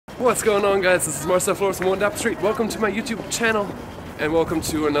What's going on, guys? This is Marcel Flores from aaaand Street. Welcome to my YouTube channel and welcome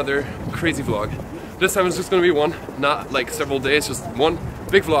to another crazy vlog. This time it's just going to be one, not like several days, just one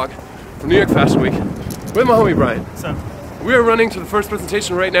big vlog from New York Fashion Week with my homie Brian. So we are running to the first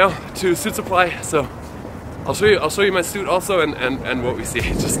presentation right now to Suit Supply, so I'll show you my suit also and what we see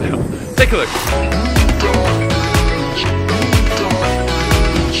just now. Take a look.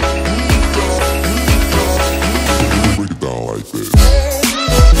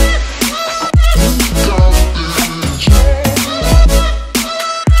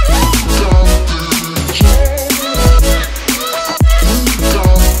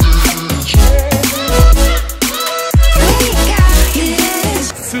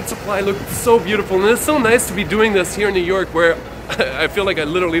 Suit Supply looked so beautiful, and it's so nice to be doing this here in New York, where I feel like I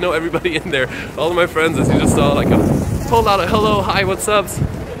literally know everybody in there. All of my friends, as you just saw, like a whole lot of hello, hi, what's ups,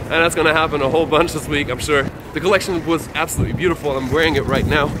 and that's gonna happen a whole bunch this week, I'm sure. The collection was absolutely beautiful. I'm wearing it right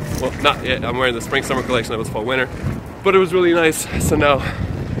now. Well, not yet. I'm wearing the spring-summer collection that was fall-winter, but it was really nice. So now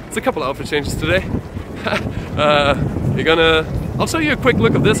it's a couple outfit changes today. I'll show you a quick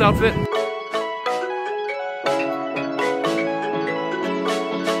look of this outfit.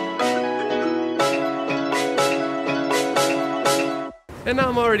 And now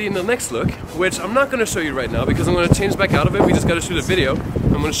I'm already in the next look, which I'm not going to show you right now because I'm going to change back out of it. We just got to shoot a video.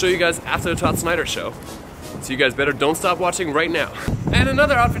 I'm going to show you guys after the Todd Snyder show. So you guys better don't stop watching right now. And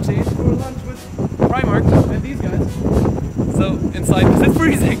another outfit change for lunch with Primark and these guys. So inside, because it's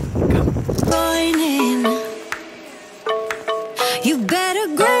freezing. You better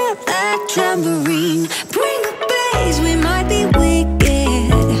grab that tambourine. Bring the bass, we might be wicked.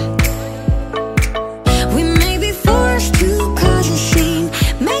 We may be forced to cause a scene.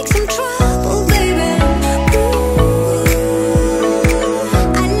 Make some trouble, baby. Ooh,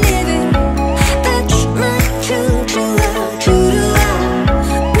 I live it. That's my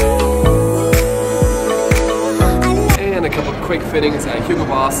And a couple quick fittings at Hugo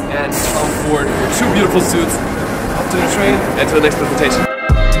Boss and Tom Ford for two beautiful suits. Up to the train and to the next presentation.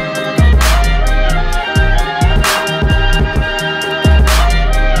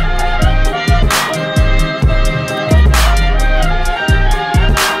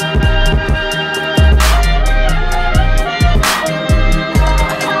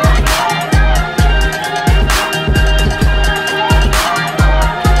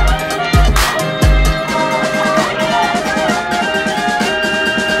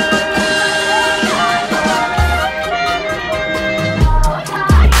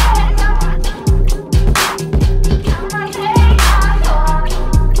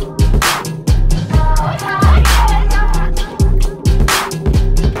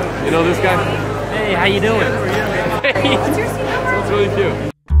 You know this guy? hey, how you doing? Hey, that's really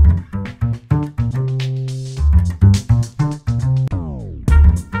cute.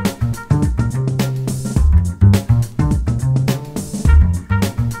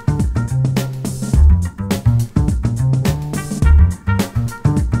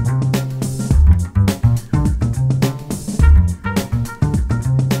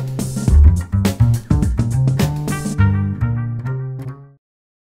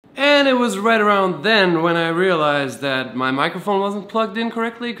 And it was right around then when I realized that my microphone wasn't plugged in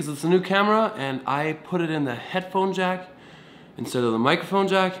correctly because it's a new camera, and I put it in the headphone jack instead of the microphone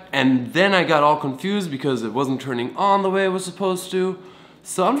jack, and then I got all confused because it wasn't turning on the way it was supposed to.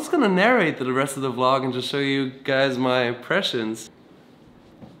 So I'm just gonna narrate the rest of the vlog and just show you guys my impressions.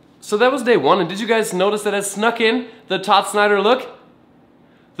 So that was day one, and did you guys notice that I snuck in the Todd Snyder look?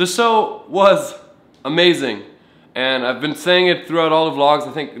 The show was amazing. And I've been saying it throughout all the vlogs.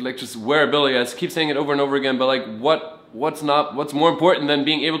 I think like just wearability, I keep saying it over and over again, but like what's more important than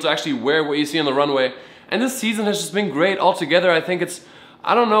being able to actually wear what you see on the runway? And this season has just been great altogether. I think it's,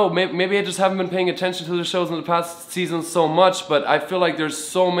 I don't know, maybe I just haven't been paying attention to the shows in the past seasons so much, but I feel like there's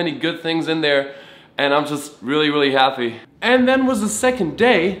so many good things in there, and I'm just really, really happy. And then was the second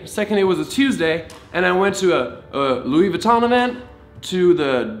day. The second day was a Tuesday, and I went to a Louis Vuitton event, to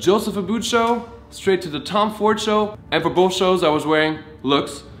the Joseph Abboud show, straight to the Tom Ford show, and for both shows I was wearing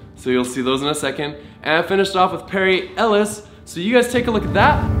looks, so you'll see those in a second. And I finished off with Perry Ellis, so you guys take a look at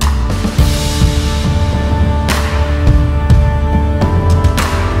that.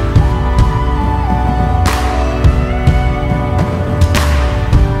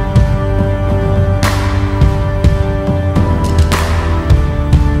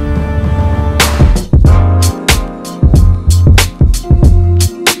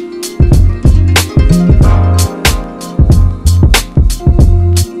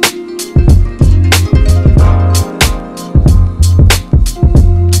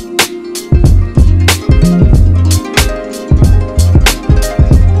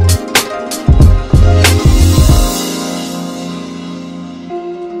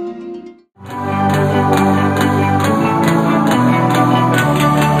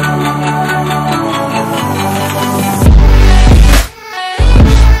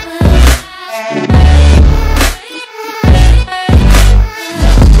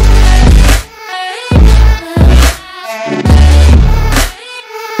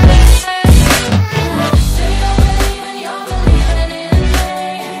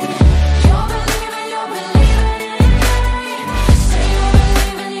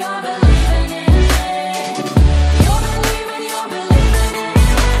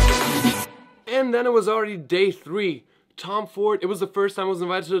 was already day 3. Tom Ford, it was the first time I was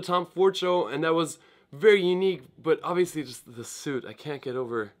invited to the Tom Ford show, and that was very unique, but obviously just the suit. I can't get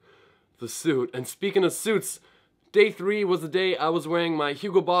over the suit. And speaking of suits, day 3 was the day I was wearing my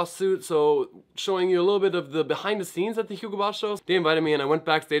Hugo Boss suit, so showing you a little bit of the behind the scenes at the Hugo Boss show. They invited me and I went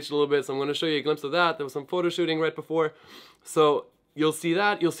backstage a little bit, so I'm going to show you a glimpse of that. There was some photo shooting right before. So you'll see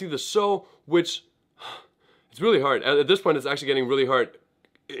that, you'll see the show, which it's really hard. At this point it's actually getting really hard.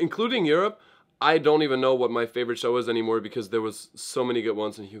 Including Europe, I don't even know what my favorite show is anymore because there was so many good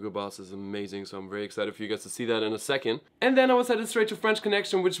ones and Hugo Boss is amazing, so I'm very excited for you guys to see that in a second. And then I was headed straight to French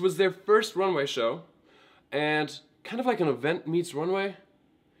Connection, which was their first runway show. And kind of like an event meets runway.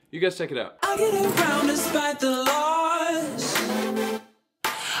 You guys check it out. I get around despite the loss.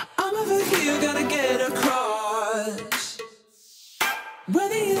 I'm over here, gotta get across.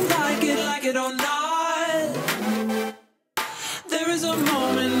 Whether you like it or not, there is a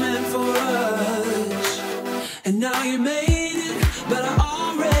moment meant for us. And now you made it, but I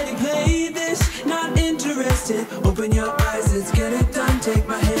already played this. Not interested, open your eyes, let's get it done. Take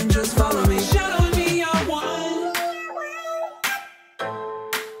my hand, just follow me. Shadow me, I want.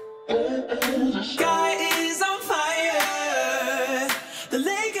 Sky is on fire. The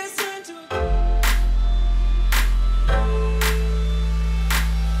lake has turned to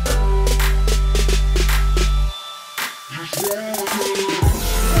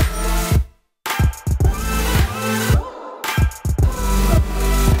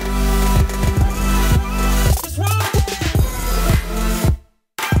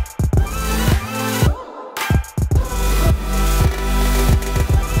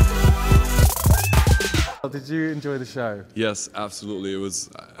Did you enjoy the show? Yes, absolutely. It was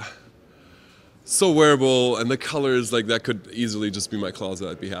so wearable, and the colors, like, that could easily just be my closet.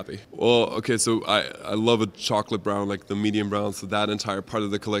 I'd be happy. Well, okay, so I love a chocolate brown, like the medium brown, so that entire part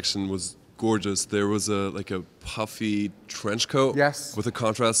of the collection was gorgeous. There was a puffy trench coat, yes, with a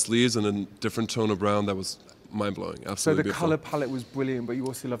contrast sleeves and a different tone of brown that was mind-blowing. Absolutely so the beautiful. color palette was brilliant, but you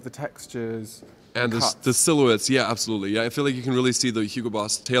also love the textures and cuts. the silhouettes. Yeah, absolutely. Yeah, I feel like you can really see the Hugo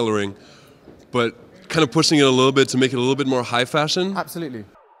Boss tailoring, but kind of pushing it a little bit to make it a little bit more high fashion. Absolutely.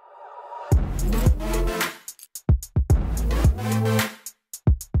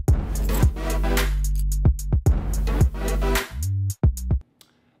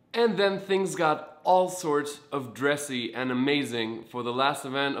 And then things got all sorts of dressy and amazing for the last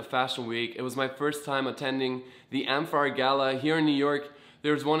event of Fashion Week. It was my first time attending the Amphar Gala here in New York.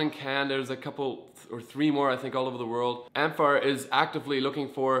 There's one in Cannes, there's a couple or 3 more I think all over the world. Amphar is actively looking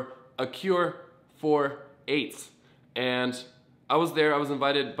for a cure for AIDS. And I was there, I was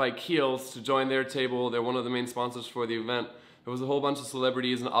invited by Kiehl's to join their table. They're one of the main sponsors for the event. There was a whole bunch of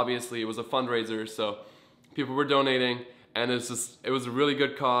celebrities and obviously it was a fundraiser, so people were donating. And it was a really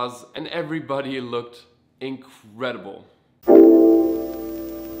good cause, and everybody looked incredible.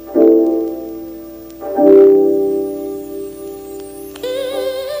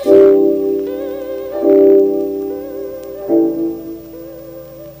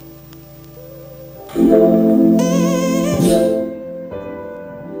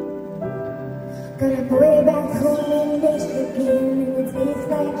 Got a boy back home in Michigan, and it tastes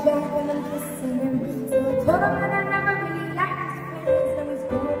like Jack when I'm kissing him. So I told him that I never really liked his friends. Now he's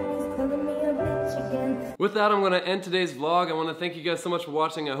gone and he's calling me a bitch again. With that, I'm gonna end today's vlog. I wanna thank you guys so much for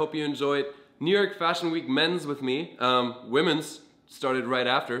watching. I hope you enjoyed New York Fashion Week men's with me. Women's started right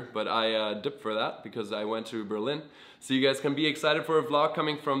after, but I dipped for that because I went to Berlin. So you guys can be excited for a vlog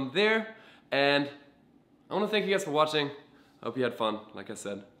coming from there. And I wanna thank you guys for watching. I hope you had fun, like I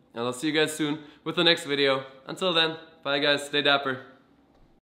said. And I'll see you guys soon with the next video. Until then, bye guys, stay dapper.